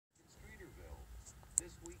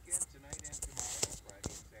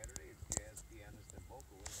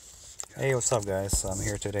Hey, what's up guys? I'm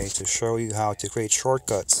here today to show you how to create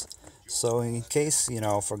shortcuts. So in case,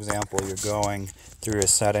 for example, you're going through your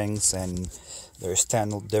settings and there's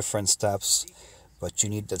 10 different steps, but you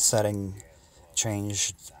need the setting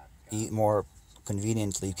changed more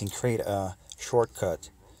conveniently, you can create a shortcut.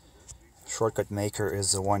 Shortcut Maker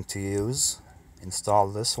is the one to use. Install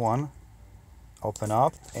this one, open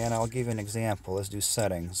up, and I'll give you an example. Let's do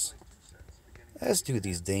settings. Let's do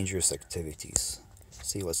these dangerous activities.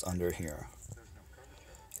 See what's under here.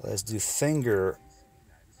 Let's do fingerprint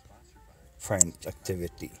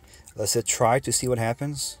activity. Let's hit try to see what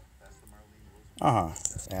happens.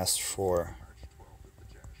 Ask for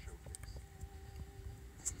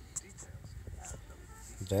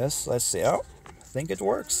this. Let's see. Oh, I think it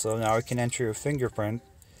works. So now we can enter your fingerprint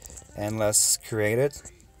and let's create it.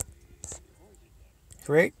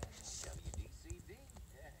 Create.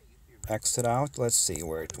 Exit out. Let's see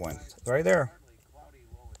where it went. Right there.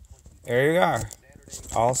 There you are.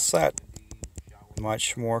 All set.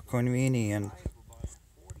 Much more convenient.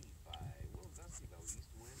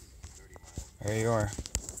 There you are.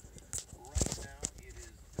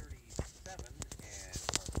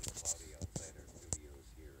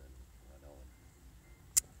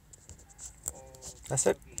 That's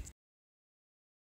it.